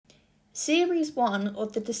Series 1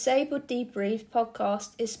 of the Disabled Debrief podcast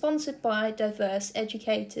is sponsored by Diverse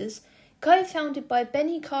Educators. Co-founded by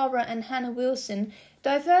Benny Cara and Hannah Wilson,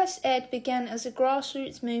 Diverse Ed began as a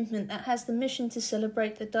grassroots movement that has the mission to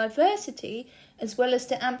celebrate the diversity as well as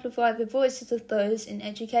to amplify the voices of those in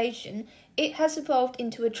education. It has evolved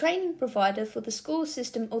into a training provider for the school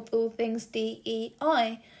system of all things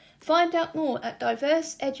DEI. Find out more at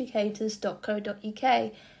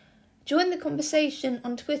diverseeducators.co.uk. Join the conversation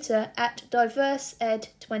on Twitter at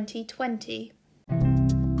DiverseEd2020.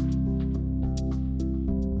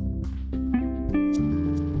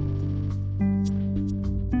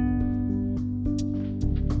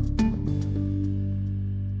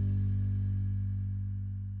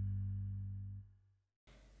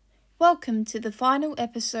 Welcome to the final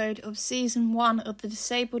episode of Season 1 of the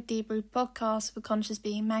Disabled Debrief podcast for Conscious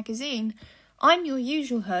Being magazine. I'm your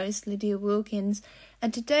usual host, Lydia Wilkins,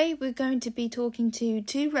 and today we're going to be talking to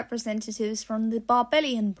two representatives from the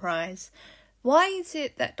Barbellion Prize. Why is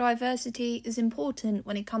it that diversity is important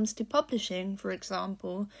when it comes to publishing, for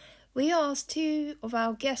example? We asked two of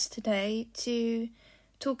our guests today to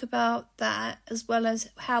talk about that, as well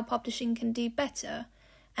as how publishing can do better.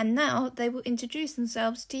 And now they will introduce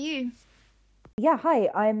themselves to you. Yeah, hi,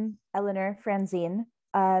 I'm Eleanor Franzine.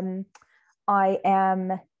 I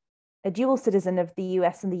am a dual citizen of the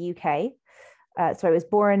US and the UK. So I was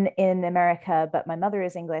born in America, but my mother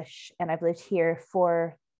is English, and I've lived here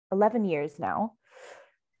for 11 years now.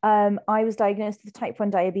 I was diagnosed with type 1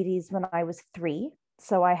 diabetes when I was 3.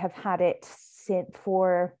 So I have had it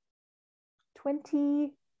for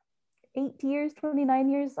 28 years, 29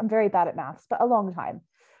 years. I'm very bad at maths, but a long time.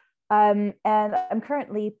 And I'm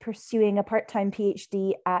currently pursuing a part-time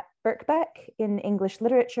PhD at Birkbeck in English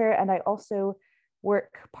literature, and I also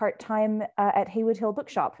work part-time at Haywood Hill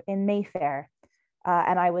Bookshop in Mayfair,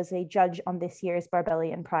 and I was a judge on this year's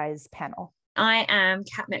Barbellion Prize panel. I am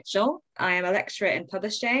Kat Mitchell. I am a lecturer in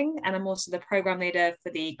publishing, and I'm also the programme leader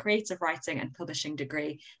for the Creative Writing and Publishing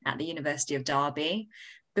degree at the University of Derby.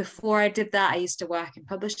 Before I did that, I used to work in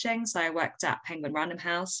publishing. So I worked at Penguin Random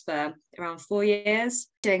House for around 4 years,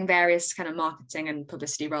 doing various kind of marketing and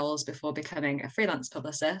publicity roles before becoming a freelance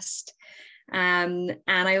publicist. And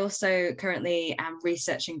I also currently am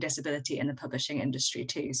researching disability in the publishing industry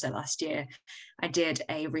too. So last year, I did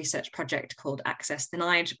a research project called Access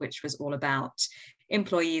Denied, which was all about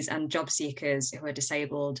employees and job seekers who are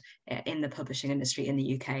disabled in the publishing industry in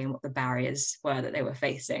the UK and what the barriers were that they were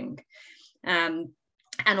facing. And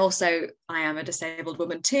also, I am a disabled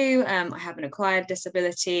woman too. I have an acquired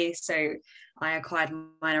disability. So I acquired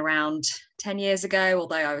mine around 10 years ago,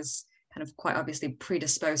 although I was kind of quite obviously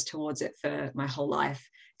predisposed towards it for my whole life.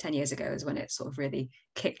 10 years ago is when it sort of really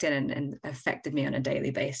kicked in and affected me on a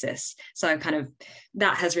daily basis. So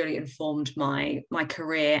that has really informed my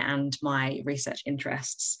career and my research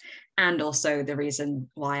interests, and also the reason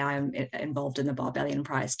why I'm involved in the Barbellion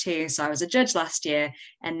Prize too. So I was a judge last year,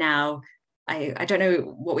 and now I don't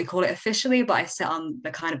know what we call it officially, but I sit on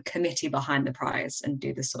the kind of committee behind the prize and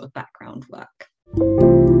do this sort of background work.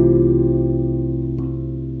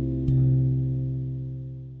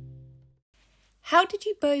 How did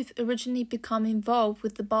you both originally become involved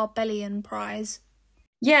with the Barbellion Prize?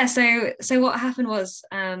 Yeah, so what happened was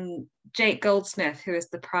Jake Goldsmith, who is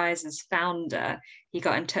the prize's founder, he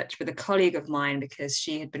got in touch with a colleague of mine because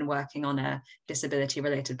she had been working on a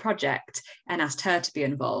disability-related project and asked her to be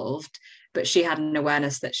involved, but she had an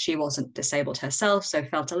awareness that she wasn't disabled herself, so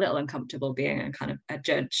felt a little uncomfortable being a kind of a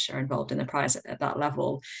judge or involved in the prize at that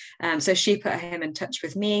level. So she put him in touch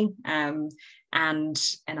with me, and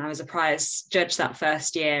I was a prize judge that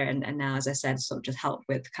first year, and now, as I said, sort of just help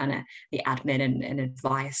with kind of the admin and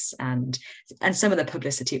advice and some of the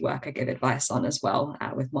publicity work I give advice on as well,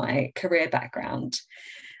 with my career background.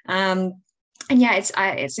 And yeah,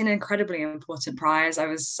 it's an incredibly important prize. I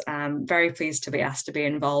was very pleased to be asked to be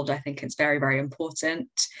involved. I think it's very, very important.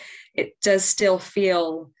 It does still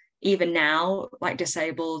feel, even now, like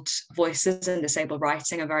disabled voices and disabled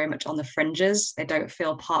writing are very much on the fringes. They don't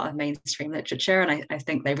feel part of mainstream literature, and I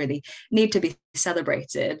think they really need to be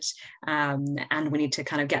celebrated, and we need to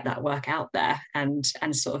kind of get that work out there and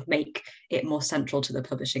sort of make it more central to the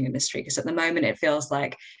publishing industry, because at the moment it feels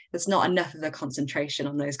like there's not enough of a concentration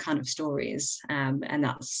on those kind of stories, and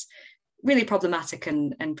that's really problematic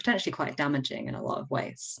and potentially quite damaging in a lot of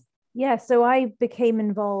ways. Yeah, so I became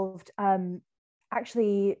involved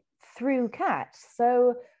actually through Kat.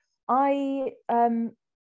 So I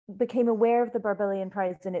became aware of the Barbellion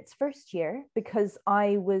Prize in its first year because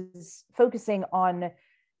I was focusing on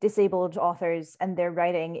disabled authors and their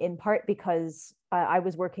writing, in part because I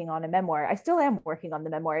was working on a memoir. I still am working on the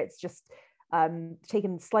memoir. It's just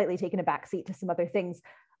slightly taken a backseat to some other things.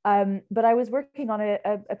 But I was working on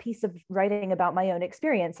a piece of writing about my own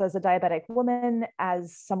experience as a diabetic woman,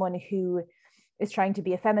 as someone who is trying to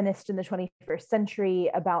be a feminist in the 21st century,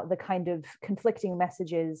 about the kind of conflicting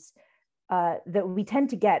messages that we tend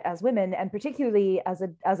to get as women, and particularly as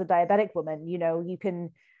a diabetic woman. You know, you can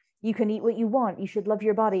eat what you want, you should love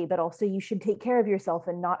your body, but also you should take care of yourself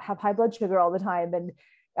and not have high blood sugar all the time. And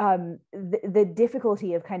the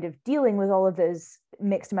difficulty of kind of dealing with all of those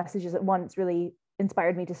mixed messages at once really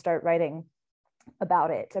inspired me to start writing about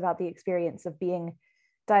the experience of being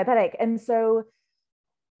diabetic. And so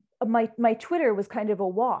my Twitter was kind of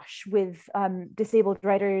awash with disabled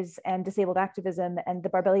writers and disabled activism, and the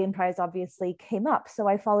Barbellion Prize obviously came up. So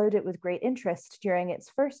I followed it with great interest during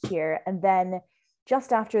its first year. And then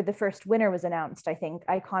just after the first winner was announced, I think,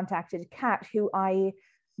 I contacted Kat, who I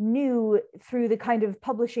knew through the kind of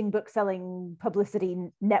publishing, bookselling, publicity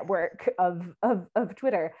network of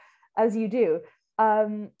Twitter, as you do.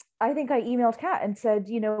 I think I emailed Kat and said,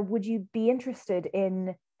 you know, would you be interested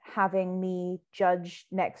in having me judge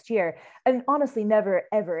next year? And honestly, never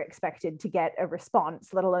ever expected to get a response,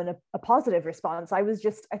 let alone a positive response. I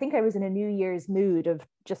think I was in a New Year's mood of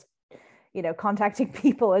just, you know, contacting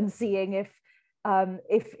people and seeing if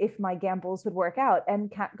my gambles would work out.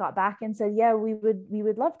 And Kat got back and said, yeah, we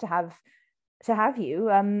would love to have you,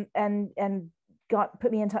 and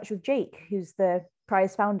put me in touch with Jake, who's the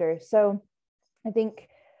prize founder. So I think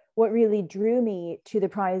what really drew me to the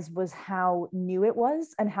prize was how new it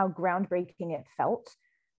was and how groundbreaking it felt.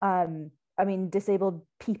 I mean, disabled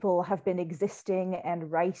people have been existing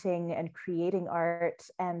and writing and creating art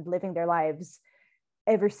and living their lives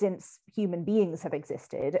ever since human beings have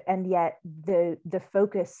existed. And yet the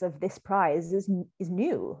focus of this prize is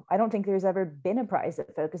new. I don't think there's ever been a prize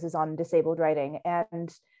that focuses on disabled writing.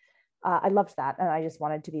 And I loved that. And I just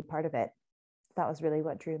wanted to be part of it. That was really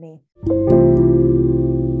what drew me.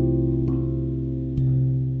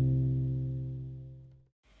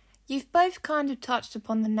 You've both kind of touched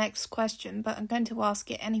upon the next question, but I'm going to ask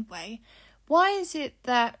it anyway. Why is it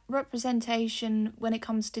that representation when it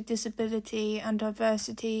comes to disability and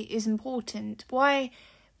diversity is important? Why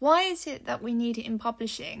is it that we need it in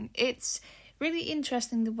publishing? It's really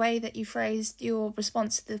interesting the way that you phrased your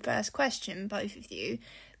response to the first question, both of you.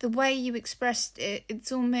 The way you expressed it,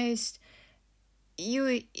 it's almost...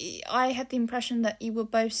 I had the impression that you were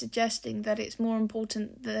both suggesting that it's more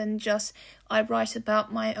important than just I write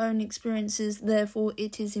about my own experiences, therefore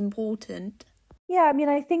it is important. Yeah, I mean,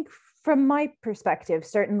 I think from my perspective,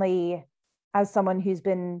 certainly as someone who's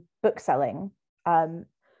been bookselling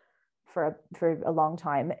for a long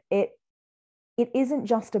time, it isn't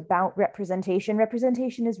just about representation.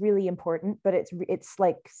 Representation is really important, but it's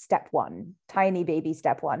like step one, tiny baby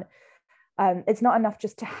step one. It's not enough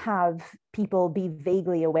just to have people be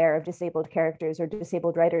vaguely aware of disabled characters or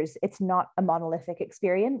disabled writers. It's not a monolithic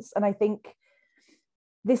experience. And I think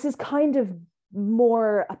this is kind of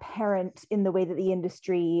more apparent in the way that the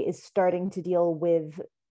industry is starting to deal with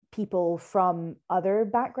people from other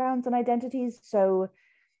backgrounds and identities. So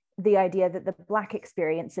the idea that the Black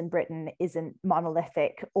experience in Britain isn't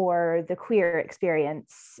monolithic, or the queer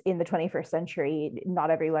experience in the 21st century, not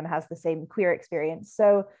everyone has the same queer experience.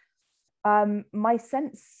 So my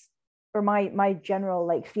sense, or my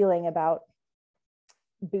general feeling about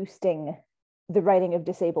boosting the writing of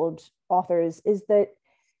disabled authors is that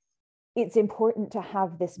it's important to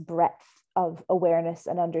have this breadth of awareness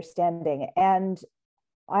and understanding. And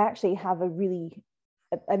I actually have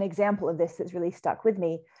an example of this that's really stuck with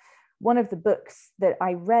me. One of the books that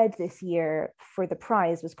I read this year for the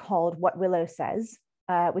prize was called What Willow Says,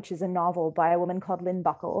 which is a novel by a woman called Lynn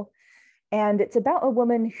Buckle. And it's about a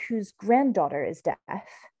woman whose granddaughter is deaf.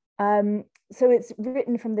 So it's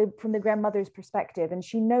written from the grandmother's perspective, and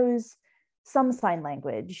she knows some sign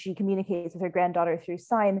language. She communicates with her granddaughter through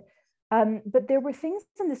sign. But there were things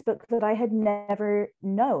in this book that I had never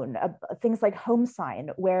known, things like home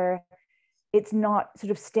sign, where it's not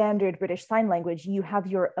sort of standard British Sign Language. You have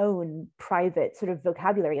your own private sort of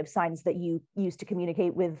vocabulary of signs that you use to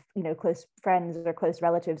communicate with, close friends or close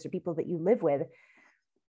relatives or people that you live with.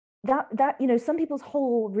 That some people's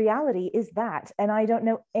whole reality is that, and I don't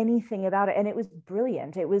know anything about it. And it was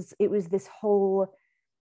brilliant. It was this whole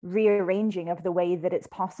rearranging of the way that it's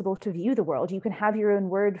possible to view the world. You can have your own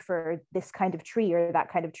word for this kind of tree or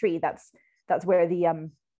that kind of tree. That's where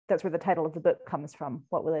the title of the book comes from,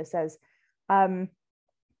 What Willow Says.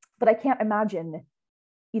 But I can't imagine,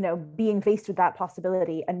 being faced with that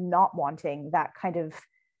possibility and not wanting that kind of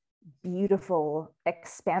beautiful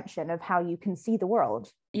expansion of how you can see the world.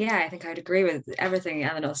 Yeah, I think I'd agree with everything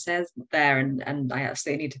Eleanor says there, and I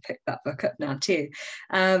absolutely need to pick that book up now too.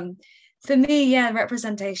 For me, yeah,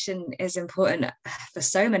 representation is important for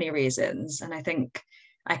so many reasons, and I think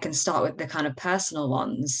I can start with the kind of personal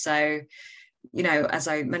ones. So, you know, as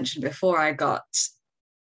I mentioned before, I got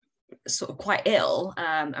sort of quite ill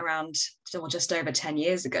around, well, just over 10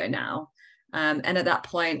 years ago now. And at that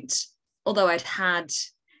point, although I'd had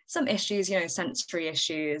some issues, you know, sensory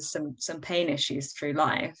issues, some pain issues through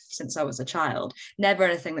life since I was a child, never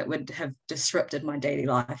anything that would have disrupted my daily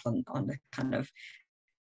life on a kind of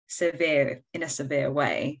in a severe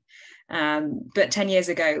way. But 10 years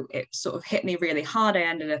ago, it sort of hit me really hard. I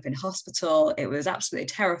ended up in hospital. It was absolutely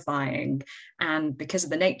terrifying. And because of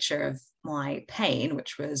the nature of my pain,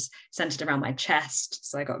 which was centered around my chest,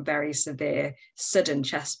 so I got very severe, sudden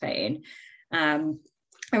chest pain,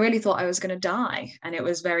 I really thought I was going to die. And it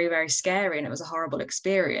was very, very scary. And it was a horrible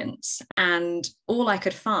experience. And all I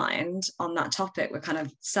could find on that topic were kind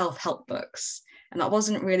of self-help books. And that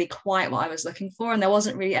wasn't really quite what I was looking for. And there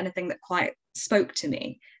wasn't really anything that quite spoke to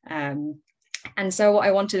me. And so what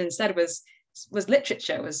I wanted instead was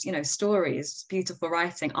literature, was, you know, stories, beautiful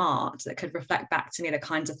writing, art that could reflect back to me the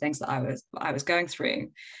kinds of things that I was going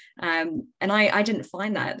through. And I didn't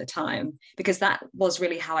find that at the time, because that was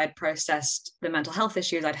really how I'd processed the mental health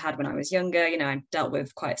issues I'd had when I was younger. You know, I dealt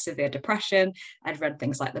with quite severe depression. I'd read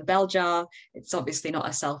things like The Bell Jar. It's obviously not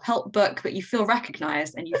a self-help book, but you feel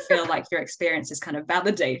recognized and you feel like your experience is kind of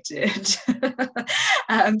validated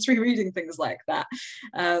through reading things like that.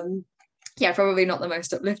 Yeah, probably not the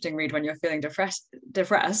most uplifting read when you're feeling depressed,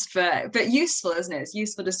 but useful, isn't it? It's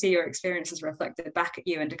useful to see your experiences reflected back at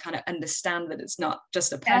you and to kind of understand that it's not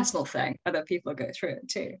just a personal thing. Other people go through it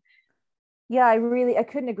too. Yeah, I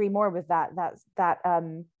couldn't agree more with that.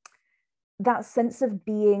 That sense of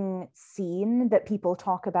being seen that people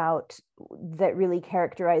talk about, that really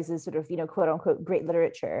characterizes sort of, you know, quote unquote great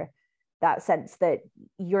literature. That sense that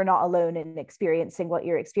you're not alone in experiencing what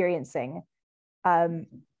you're experiencing.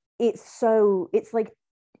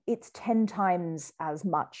 It's 10 times as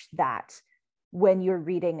much that when you're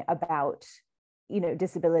reading about, you know,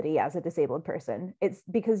 disability as a disabled person. It's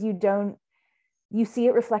because you see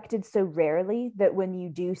it reflected so rarely that when you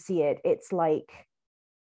do see it, it's like,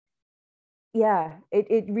 yeah,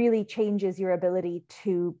 it really changes your ability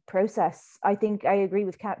to process. I think I agree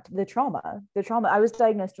with Kat, the trauma. I was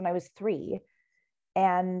diagnosed when I was 3,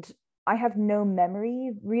 and I have no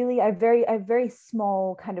memory really. I have very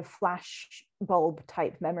small kind of flash bulb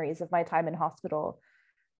type memories of my time in hospital.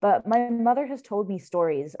 But my mother has told me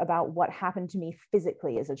stories about what happened to me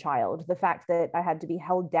physically as a child. The fact that I had to be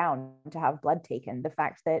held down to have blood taken, the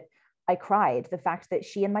fact that I cried, the fact that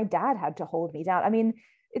she and my dad had to hold me down. I mean,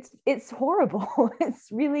 it's horrible. It's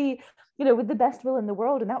really, you know, with the best will in the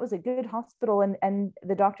world. And that was a good hospital, and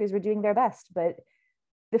the doctors were doing their best. But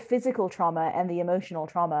the physical trauma and the emotional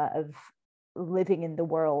trauma of living in the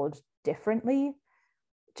world differently,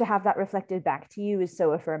 to have that reflected back to you is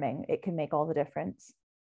so affirming. It can make all the difference.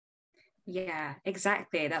 Yeah,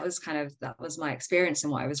 exactly. That was my experience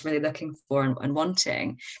and what I was really looking for and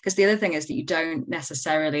wanting. Because the other thing is that you don't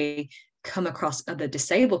necessarily come across other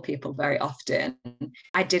disabled people very often.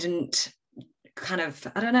 I didn't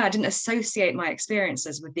associate my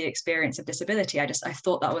experiences with the experience of disability. I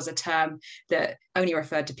thought that was a term that only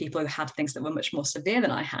referred to people who had things that were much more severe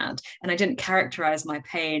than I had. And I didn't characterize my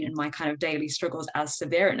pain and my kind of daily struggles as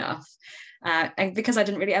severe enough. And because I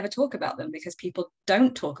didn't really ever talk about them, because people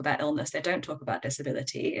don't talk about illness, they don't talk about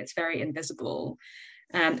disability. It's very invisible.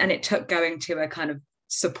 And it took going to a kind of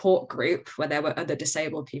support group where there were other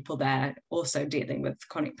disabled people there also dealing with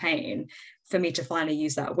chronic pain for me to finally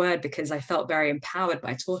use that word, because I felt very empowered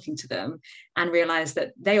by talking to them and realized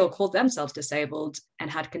that they all called themselves disabled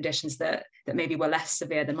and had conditions that maybe were less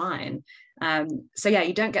severe than mine. So yeah,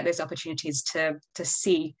 you don't get those opportunities to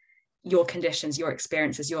see your conditions, your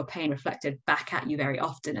experiences, your pain reflected back at you very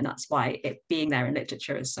often. And that's why it being there in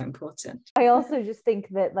literature is so important. I also just think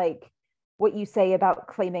that, like, what you say about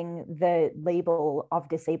claiming the label of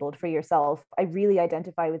disabled for yourself, I really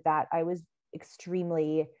identify with that. I was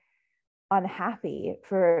extremely unhappy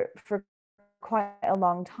for quite a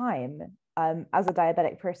long time as a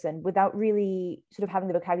diabetic person, without really sort of having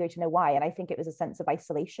the vocabulary to know why. And I think it was a sense of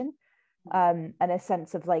isolation, and a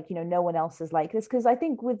sense of, like, you know, no one else is like this. Because I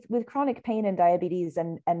think with chronic pain and diabetes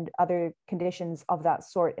and other conditions of that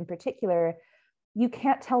sort in particular, you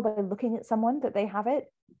can't tell by looking at someone that they have it.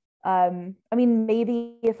 I mean,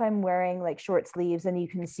 maybe if I'm wearing like short sleeves and you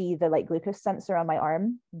can see the like glucose sensor on my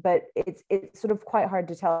arm, but it's sort of quite hard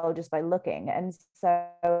to tell just by looking. And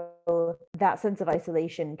so how that sense of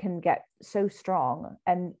isolation can get so strong,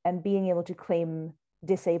 and being able to claim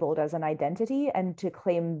disabled as an identity and to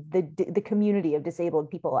claim the community of disabled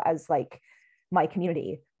people as like my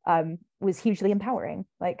community was hugely empowering,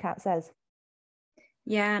 like Kat says.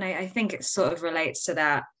 Yeah, and I think it sort of relates to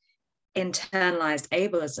that internalized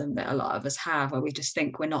ableism that a lot of us have, where we just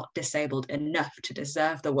think we're not disabled enough to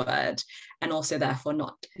deserve the word, and also therefore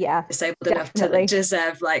not disabled definitely enough to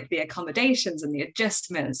deserve like the accommodations and the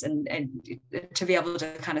adjustments and to be able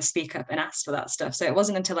to kind of speak up and ask for that stuff. So it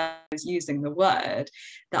wasn't until I was using the word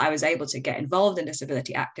that I was able to get involved in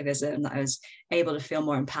disability activism, that I was able to feel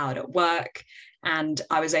more empowered at work, and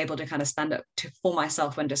I was able to kind of stand up for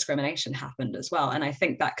myself when discrimination happened as well. And I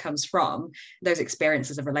think that comes from those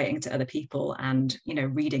experiences of relating to other people and, you know,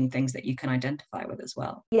 reading things that you can identify with as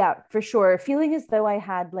well. Yeah, for sure. Feeling as though I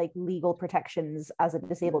had like legal protections as a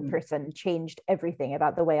disabled person changed everything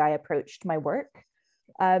about the way I approached my work.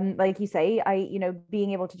 Like you say,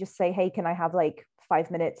 being able to just say, hey, can I have like 5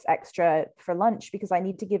 minutes extra for lunch because I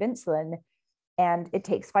need to give insulin, and it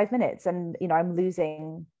takes 5 minutes, and I'm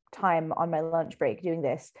losing time on my lunch break doing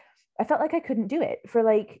this. I felt like I couldn't do it for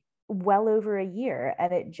like well over a year,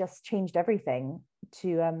 and it just changed everything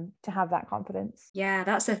to have that confidence. Yeah,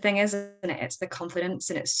 that's the thing, isn't it? It's the confidence,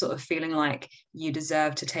 and it's sort of feeling like you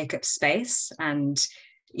deserve to take up space, and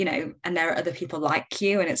and there are other people like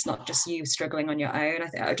you, and it's not just you struggling on your own. I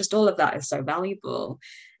think just all of that is so valuable,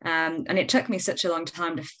 and it took me such a long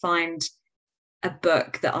time to find a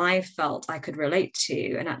book that I felt I could relate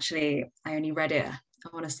to. And actually, I only read it, I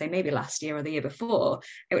want to say maybe last year or the year before,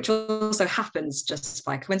 which also happens just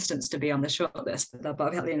by coincidence to be on the shortlist for the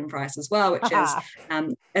Barbellion Prize as well, which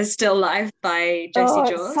is A Still Life by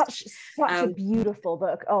Josie George. Such a beautiful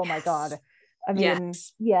book. Oh my God. I mean,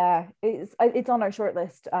 yeah, it's on our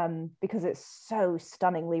shortlist because it's so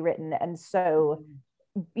stunningly written and so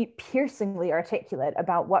piercingly articulate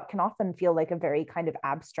about what can often feel like a very kind of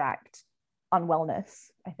abstract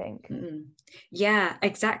unwellness, I think. Yeah,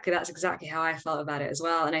 exactly. That's exactly how I felt about it as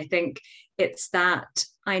well. And I think it's that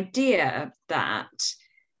idea that,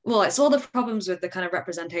 well, it's all the problems with the kind of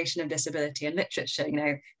representation of disability in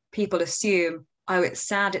literature. People assume, oh, it's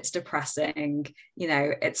sad, it's depressing,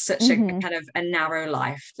 it's such a kind of a narrow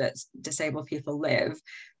life that disabled people live.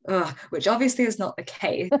 Which obviously is not the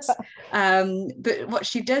case. But what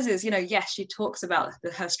she does is, yes, she talks about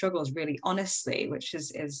her struggles really honestly, which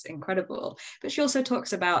is incredible. But she also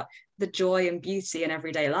talks about the joy and beauty in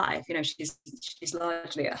everyday life. She's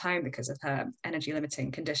largely at home because of her energy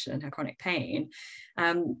limiting condition and her chronic pain.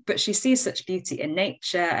 But she sees such beauty in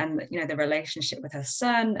nature and, the relationship with her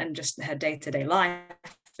son and just her day-to-day life.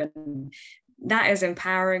 And that is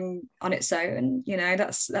empowering on its own.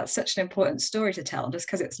 That's such an important story to tell. Just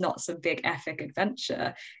because it's not some big epic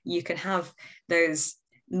adventure, you can have those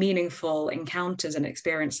meaningful encounters and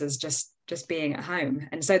experiences just being at home.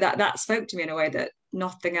 And so that spoke to me in a way that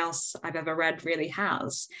nothing else I've ever read really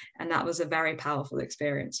has, and that was a very powerful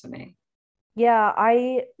experience for me. Yeah,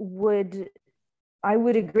 I would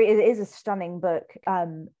agree. It is a stunning book.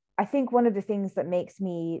 I think one of the things that makes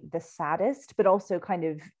me the saddest, but also kind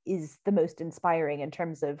of is the most inspiring in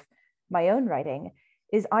terms of my own writing,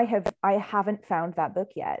 is I haven't found that book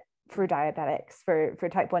yet for diabetics, for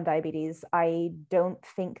type 1 diabetes. I don't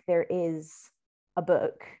think there is a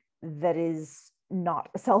book that is not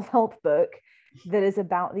a self-help book that is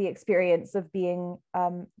about the experience of being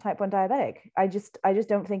type 1 diabetic. I just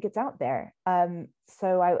don't think it's out there.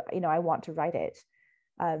 So I want to write it.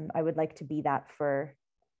 I would like to be that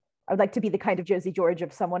I would like to be the kind of Josie George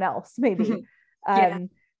of someone else, maybe.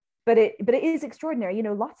 But it is extraordinary.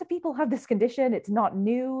 Lots of people have this condition. It's not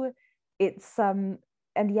new. It's and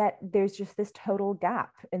yet there's just this total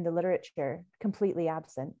gap in the literature, completely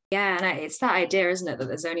absent. Yeah, and it's that idea, isn't it, that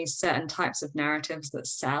there's only certain types of narratives that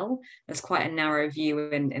sell. There's quite a narrow view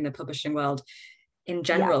in the publishing world in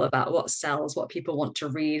general about what sells, what people want to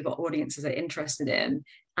read, what audiences are interested in.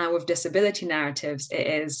 And with disability narratives, it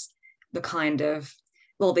is the kind of,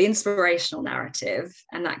 well, the inspirational narrative,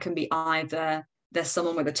 and that can be either there's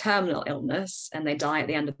someone with a terminal illness and they die at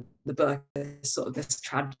the end of the book, it's sort of this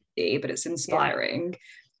tragedy, but it's inspiring,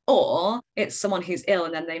 or it's someone who's ill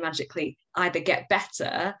and then they magically either get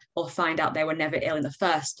better or find out they were never ill in the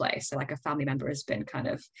first place. So like a family member has been kind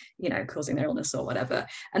of, causing their illness or whatever.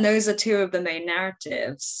 And those are two of the main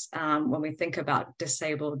narratives when we think about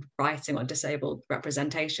disabled writing or disabled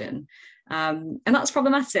representation. And that's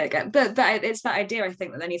problematic, but it's that idea, I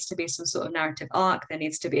think, that there needs to be some sort of narrative arc. There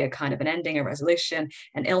needs to be a kind of an ending, a resolution.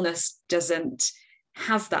 And illness doesn't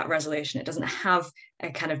have that resolution. It doesn't have a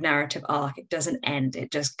kind of narrative arc. It doesn't end.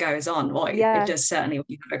 It just goes on. Or it does certainly when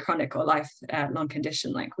you have a chronic or lifelong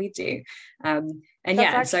condition like we do. And that's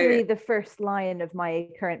yeah, actually so the first line of my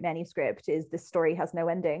current manuscript is "the story has no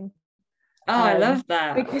ending." I love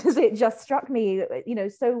that, because it just struck me,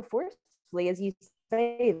 so forcefully, as you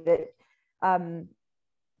say, that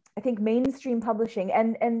I think mainstream publishing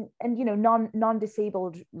and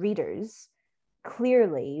non-disabled readers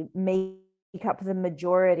clearly make up the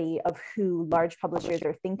majority of who large publishers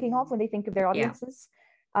are thinking of when they think of their audiences.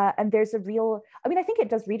 And there's a real, I think it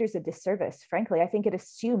does readers a disservice, frankly. I think it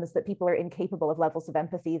assumes that people are incapable of levels of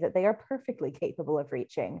empathy that they are perfectly capable of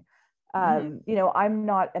reaching. I'm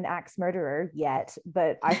not an axe murderer yet,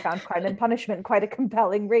 but I found Crime and Punishment quite a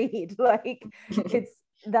compelling read. That's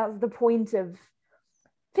the point of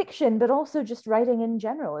fiction, but also just writing in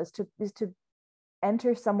general is to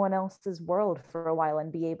enter someone else's world for a while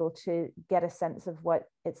and be able to get a sense of what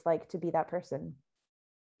it's like to be that person.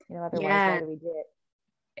 Otherwise, why do we do it?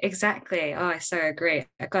 Exactly. Oh, I so agree.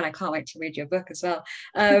 God, I can't wait to read your book as well.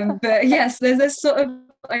 But yes, there's this sort of,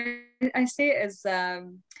 I see it as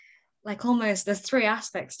almost there's three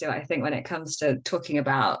aspects to it, I think, when it comes to talking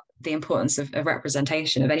about the importance of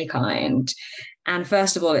representation of any kind. And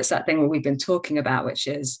first of all, it's that thing where we've been talking about, which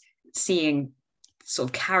is seeing sort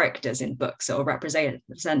of characters in books or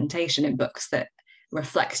representation in books that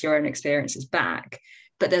reflects your own experiences back.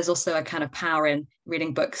 But there's also a kind of power in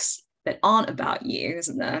reading books that aren't about you,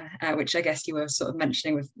 isn't there? Which I guess you were sort of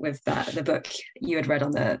mentioning with the book you had read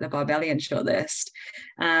on the Barbellion shortlist.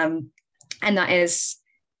 And that is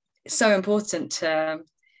so important to,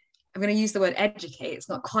 I'm going to use the word educate. It's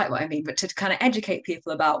not quite what I mean, but to kind of educate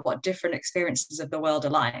people about what different experiences of the world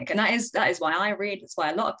are like. And that is why I read. It's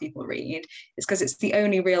why a lot of people read. It's because it's the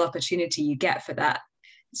only real opportunity you get for that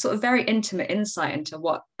sort of very intimate insight into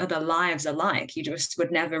what other lives are like. You just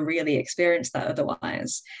would never really experience that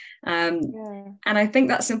otherwise. And I think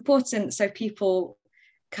that's important, so people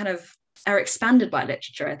kind of are expanded by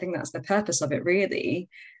literature. I think that's the purpose of it, really.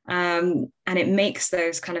 And it makes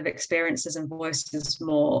those kind of experiences and voices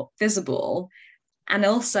more visible. And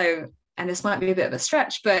also, and this might be a bit of a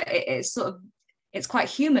stretch, but it's quite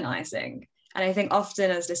humanizing. And I think often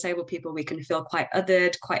as disabled people, we can feel quite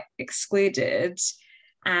othered, quite excluded.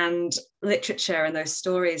 And literature and those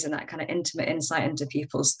stories and that kind of intimate insight into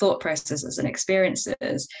people's thought processes and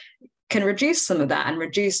experiences can reduce some of that and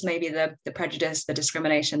reduce maybe the prejudice, the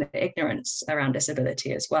discrimination, the ignorance around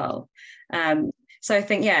disability as well. So I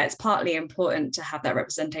think, it's partly important to have that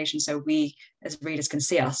representation so we as readers can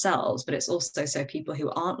see ourselves, but it's also so people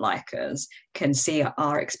who aren't like us can see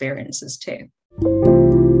our experiences too.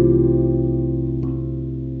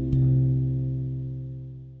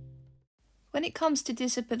 When it comes to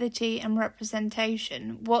disability and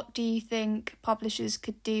representation, what do you think publishers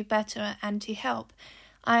could do better and to help?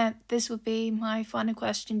 This would be my final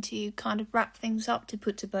question to kind of wrap things up, to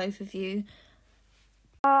put to both of you.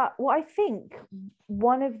 Well, I think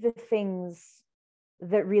one of the things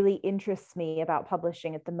that really interests me about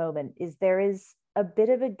publishing at the moment is there is a bit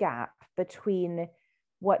of a gap between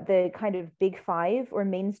what the kind of big five or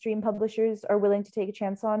mainstream publishers are willing to take a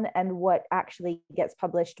chance on and what actually gets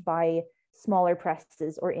published by smaller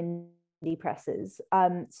presses or indie presses.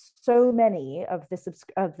 So many of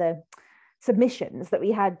the submissions that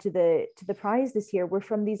we had to the prize this year were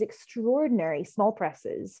from these extraordinary small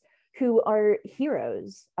presses who are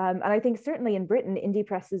heroes. And I think certainly in Britain, indie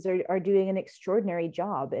presses are doing an extraordinary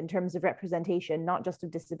job in terms of representation, not just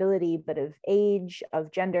of disability, but of age,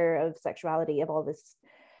 of gender, of sexuality, of all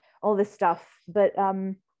this stuff. But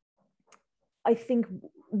I think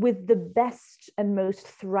with the best and most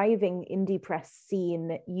thriving indie press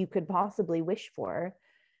scene you could possibly wish for,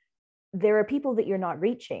 there are people that you're not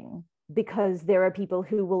reaching because there are people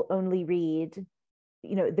who will only read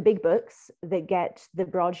the big books that get the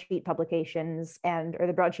broadsheet publications or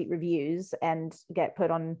the broadsheet reviews and get put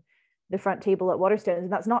on the front table at Waterstones.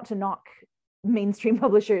 And that's not to knock mainstream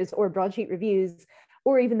publishers or broadsheet reviews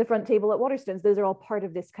or even the front table at Waterstones. Those are all part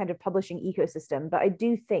of this kind of publishing ecosystem. But I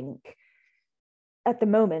do think at the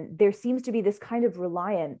moment, there seems to be this kind of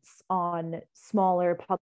reliance on smaller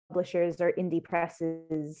publishers or indie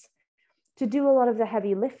presses to do a lot of the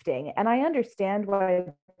heavy lifting. And I understand why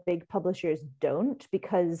big publishers don't,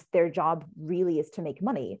 because their job really is to make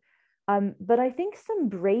money. But I think some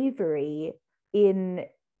bravery in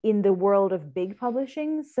the world of big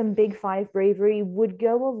publishing, some big five bravery would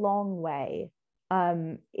go a long way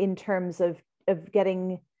in terms of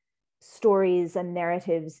getting stories and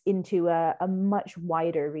narratives into a much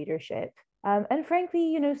wider readership. And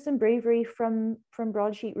frankly, some bravery from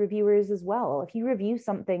broadsheet reviewers as well. If you review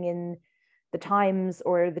something in the Times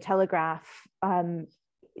or the Telegraph,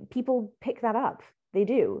 people pick that up. They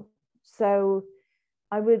do. So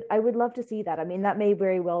I would love to see that. I mean, that may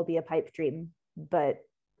very well be a pipe dream, but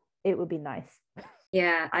it would be nice.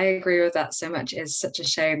 Yeah, I agree with that so much. It's such a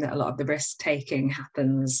shame that a lot of the risk taking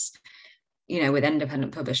happens, with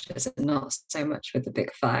independent publishers and not so much with the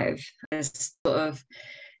big five. There's sort of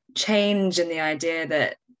change in the idea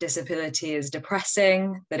that disability is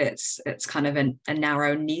depressing, that it's kind of a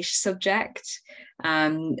narrow niche subject,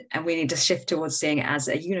 and we need to shift towards seeing it as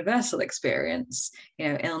a universal experience.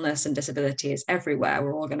 Illness and disability is everywhere.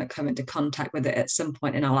 We're all going to come into contact with it at some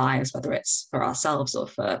point in our lives, whether it's for ourselves or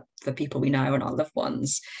for people we know and our loved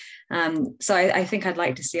ones. So I think I'd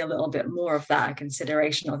like to see a little bit more of that, a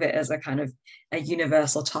consideration of it as a kind of a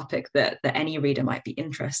universal topic that any reader might be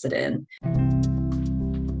interested in.